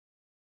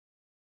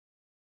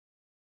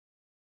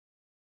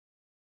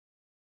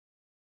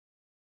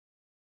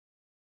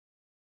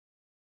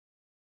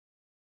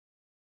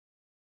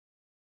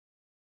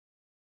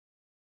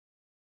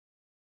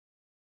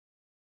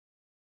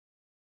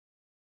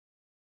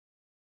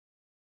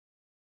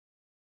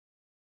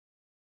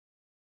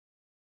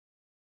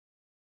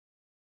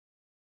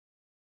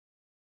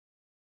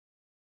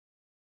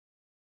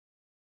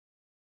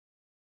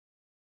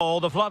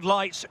The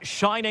floodlights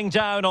shining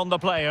down on the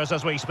players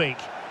as we speak.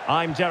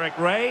 I'm Derek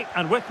Ray,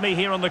 and with me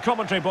here on the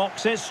commentary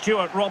box is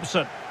Stuart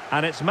Robson.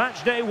 And it's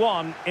match day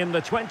 1 in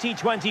the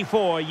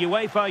 2024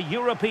 UEFA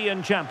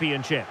European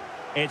Championship.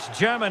 It's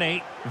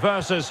Germany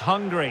versus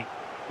Hungary.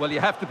 Well, you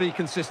have to be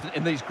consistent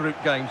in these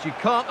group games. You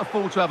can't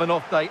afford to have an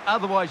off day,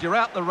 otherwise you're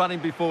out the running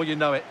before you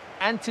know it.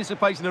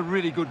 Anticipating a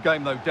really good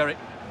game though, Derek.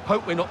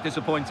 Hope we're not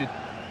disappointed.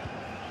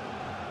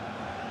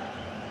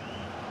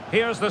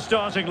 Here's the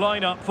starting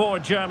lineup for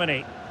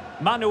Germany.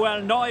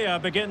 Manuel Neuer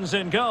begins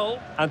in goal.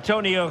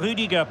 Antonio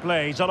Rüdiger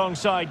plays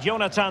alongside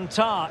Jonathan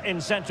Tah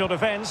in central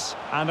defence.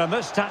 And in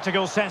this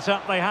tactical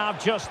setup, they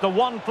have just the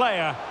one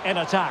player in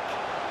attack.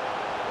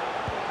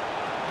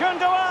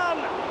 Gundogan!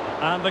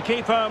 And the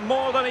keeper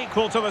more than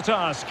equal to the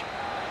task.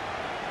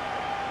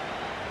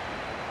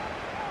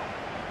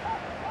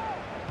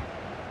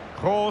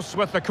 Kroos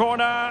with the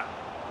corner.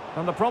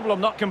 And the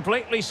problem not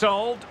completely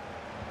solved.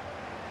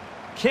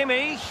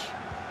 Kimmich.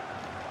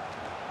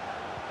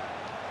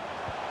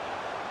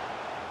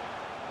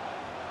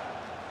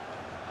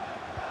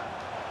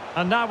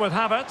 And now with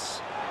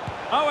Havertz.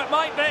 Oh, it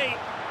might be.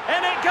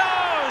 In it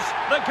goes!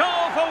 The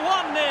goal for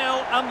 1-0,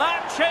 and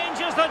that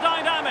changes the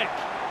dynamic.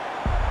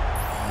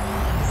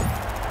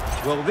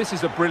 Well, this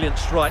is a brilliant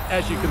strike,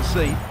 as you can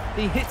see.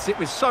 He hits it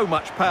with so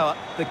much power.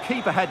 The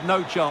keeper had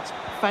no chance.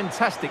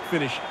 Fantastic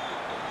finish.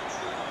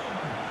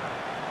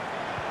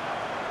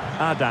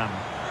 Adam.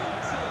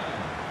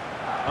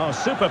 Oh,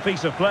 super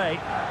piece of play.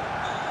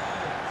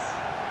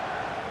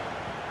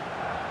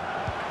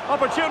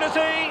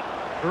 Opportunity.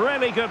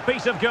 Really good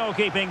piece of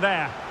goalkeeping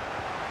there.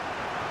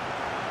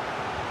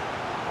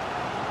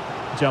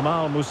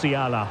 Jamal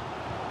Musiala.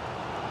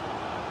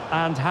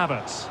 And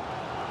Havertz.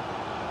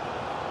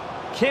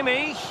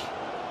 Kimmich.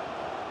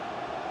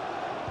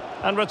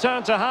 And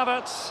return to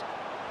Havertz.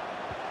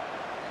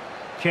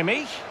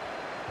 Kimmich.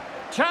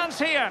 Chance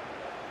here.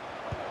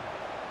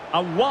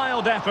 A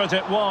wild effort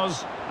it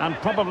was, and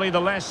probably the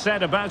less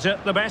said about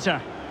it, the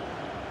better.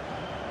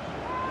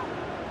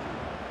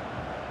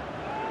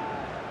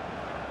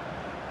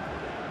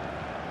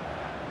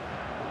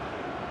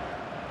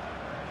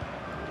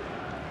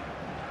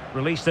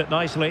 Released it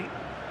nicely.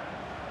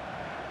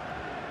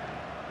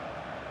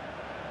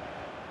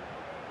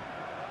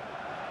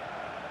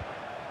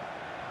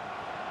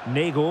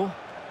 Nego.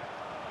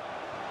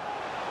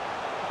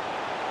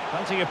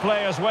 Plenty of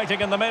players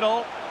waiting in the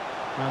middle.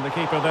 And the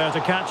keeper there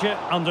to catch it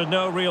under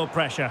no real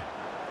pressure.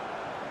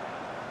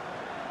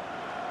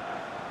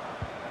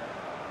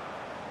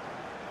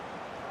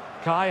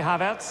 Kai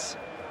Havertz.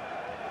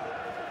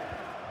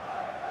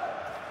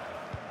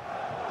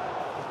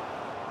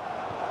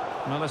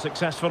 Well, a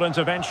successful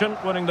intervention,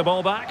 winning the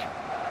ball back.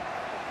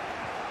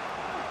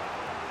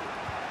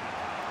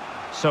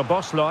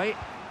 Szoboszlai.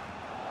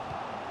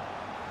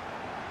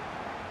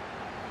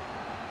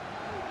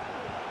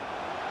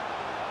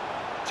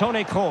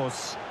 Toni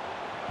Kroos.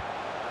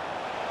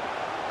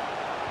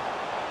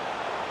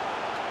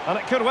 And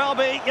it could well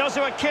be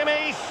Joshua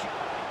Kimmich.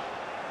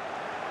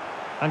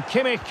 And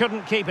Kimmich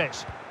couldn't keep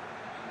it.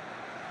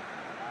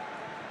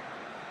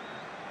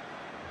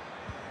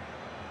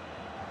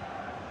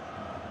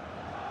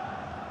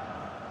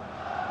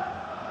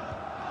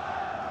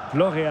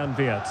 Florian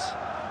Wirtz.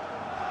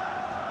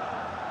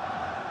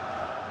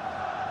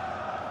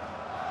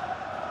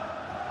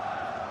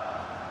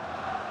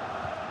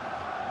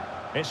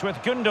 It's with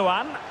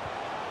Gundogan.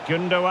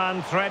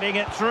 Gundogan threading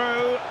it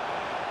through.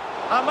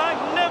 A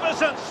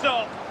magnificent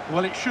stop.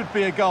 Well, it should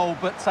be a goal,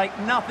 but take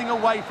nothing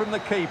away from the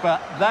keeper.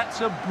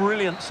 That's a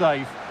brilliant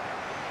save.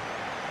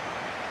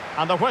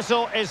 And the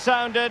whistle is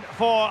sounded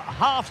for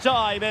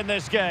half-time in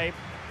this game.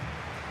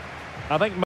 I think